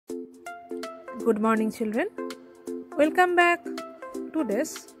Good morning, children. Welcome back to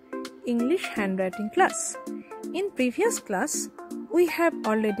this English handwriting class. In previous class, we have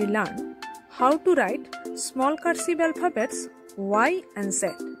already learned how to write small cursive alphabets Y and Z.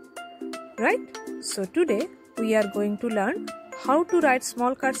 Right? So today we are going to learn how to write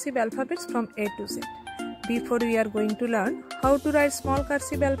small cursive alphabets from A to Z. Before we are going to learn how to write small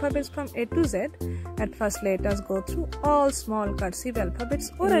cursive alphabets from A to Z, at first let us go through all small cursive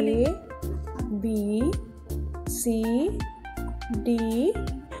alphabets orally. A, B, C, D,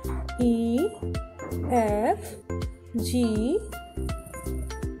 E, F, G,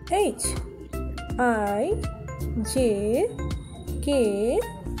 H, I, J, K,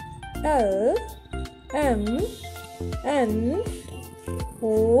 L, M, N,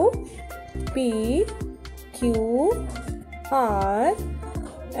 O, P, Q, R,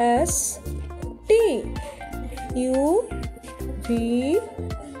 S, T, U, V,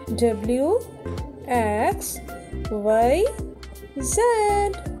 W, X, Y, Z.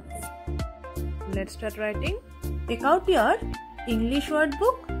 Let's start writing. Take out your English word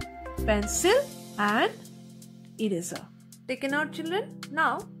book, pencil and eraser. Taken out, children.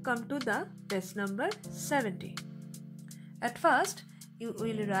 Now come to the page number 70. At first you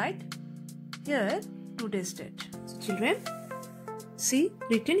will write here today's date. So, children, see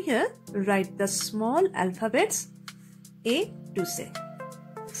written here, write the small alphabets A to Z.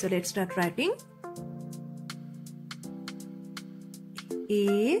 So let's start writing.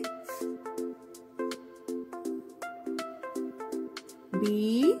 A,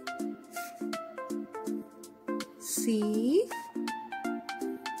 B, C,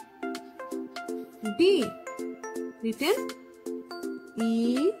 D. Written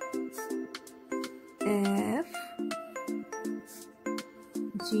E, F,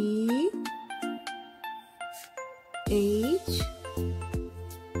 G, H,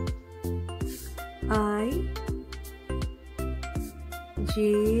 I,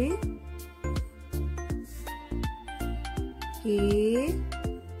 J, K,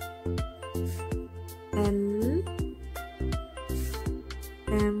 L,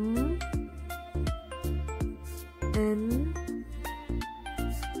 M, N,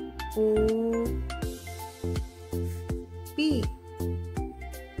 O, P,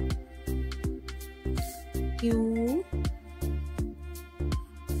 Q,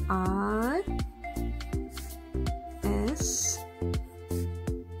 R, S,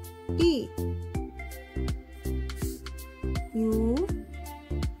 T, U,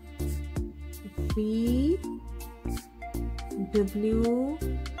 V, W,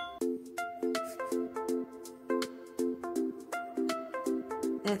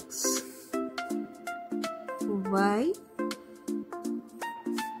 X, Y,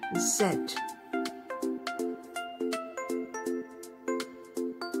 Z.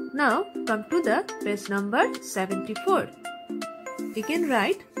 Now come to the page number 74. You can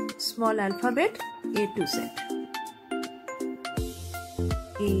write small alphabet A to Z.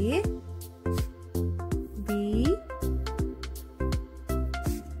 A, B,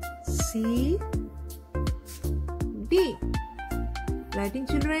 C, D. Writing,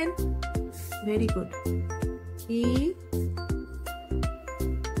 children? Very good. E,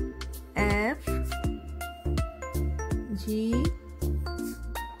 F, G,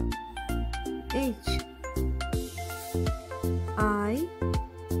 H, I,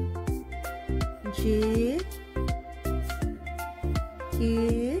 J,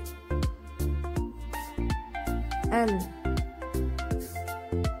 K, L,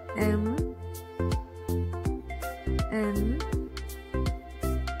 M, N,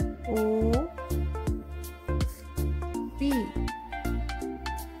 O, P,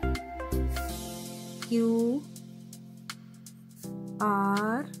 Q,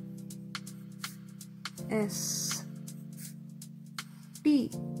 R, S,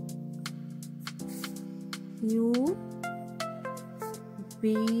 T, U,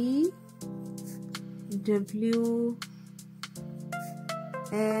 V, W,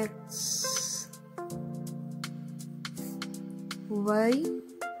 X, Y,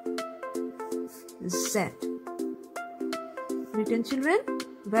 Z. Written, children?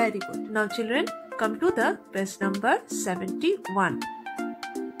 Very good. Now, children, come to the page number 71.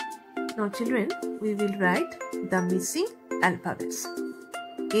 Now, children, we will write the missing alphabets.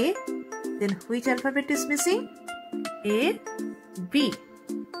 A, then which alphabet is missing? A, B.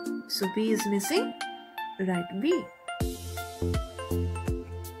 So B is missing. Write B.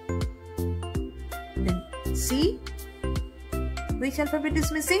 Then C. Which alphabet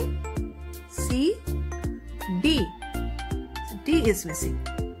is missing? C, D. So D is missing.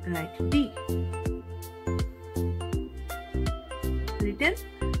 Write D. Written.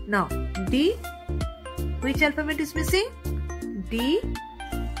 Now D. Which alphabet is missing? D.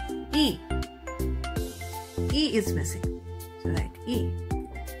 E. E is missing. So write E.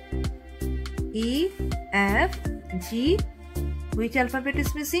 E, F, G. Which alphabet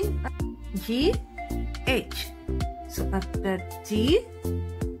is missing? G, H. So after G,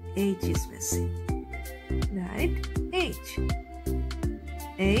 H is missing. Right? H.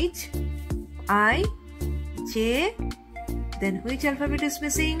 H, I, J. Then which alphabet is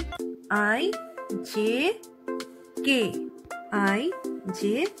missing? I, J, K. I,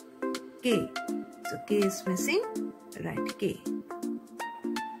 J, K. So K is missing. Right? K.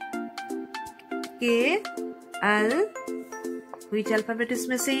 K, L. Which alphabet is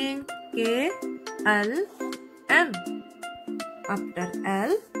missing? K, L, M. After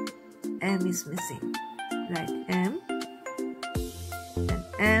L, M is missing. Right? M. Then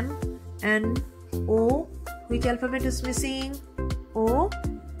M, N, O. Which alphabet is missing? O,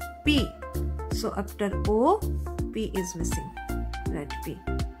 P. So after O, P is missing. Right? P.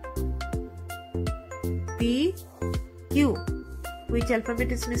 P, Q. Which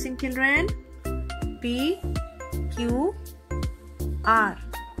alphabet is missing, children? P, Q, R.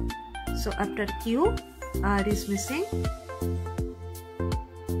 So after Q, R is missing.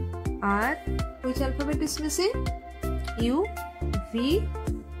 R. Which alphabet is missing? U, V,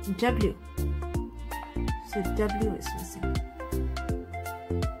 W. So W is missing.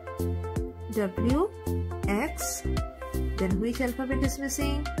 W, X. Then which alphabet is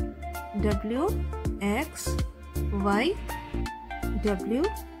missing? W, X, Y. W,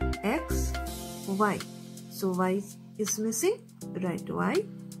 X, Y. So Y is missing. Right? Y,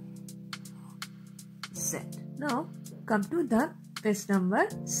 Z. Now come to the page number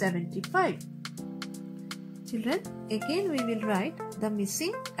 75. Children, again we will write the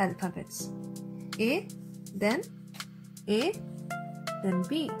missing alphabets. A, then A, then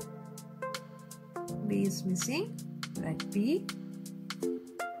B. B is missing. Right? B.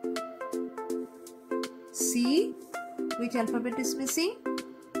 C. Which alphabet is missing?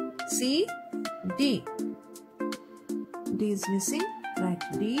 C, D. D is missing. Right?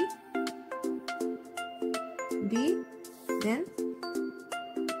 D. D. Then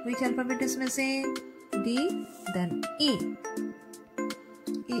which alphabet is missing? D. Then E.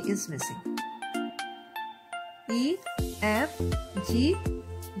 E is missing. E, F, G.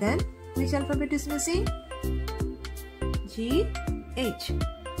 Then which alphabet is missing? G, H.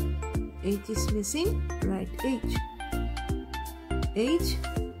 H is missing. Right? H. H,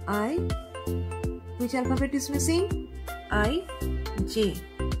 I. Which alphabet is missing? I, J.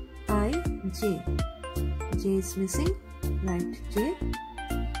 I, J. J is missing. Right? J.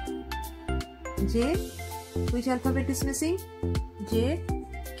 J. Which alphabet is missing? J,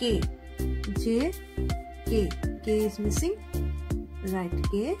 K. J, K. K is missing. Right?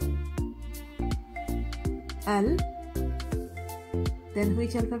 K. L. Then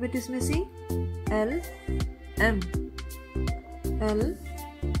which alphabet is missing? L, M. L,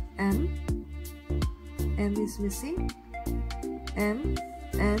 M. M is missing. M,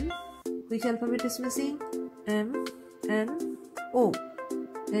 N. Which alphabet is missing? M, N, O.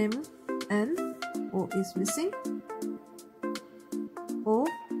 M, N, O is missing. O,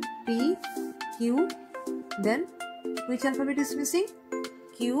 P, Q. Then which alphabet is missing?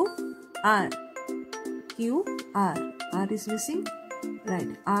 Q, R. Q, R. R is missing. Right?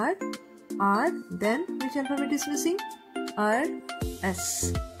 R, R. Then which alphabet is missing? R,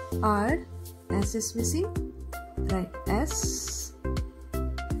 S. R, S is missing. Right? S.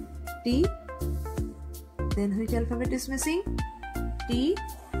 T. Then which alphabet is missing? T,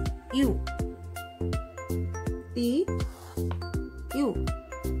 U. T, U.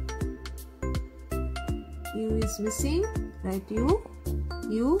 U is missing. Right? U.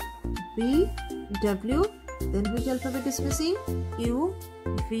 U, V, W. Then which alphabet is missing? U,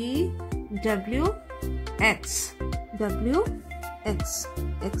 V, W, X. W, X.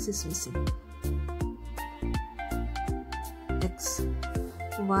 X is missing. X.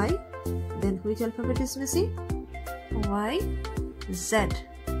 Y. Then which alphabet is missing? Y, Z.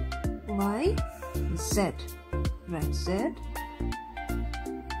 Y, Z. Right? Z.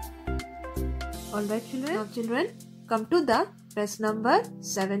 Alright, children. Now children, come to the page number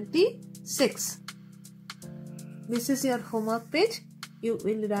 76. This is your homework page. You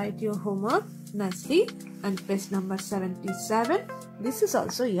will write your homework nicely. And page number 77. This is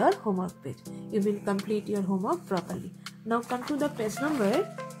also your homework page. You will complete your homework properly. Now come to the page number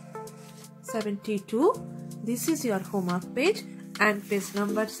 72. This is your homework page. And page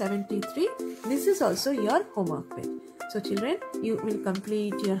number 73. This is also your homework page. So children, you will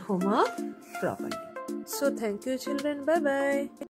complete your homework properly. So thank you children. Bye bye.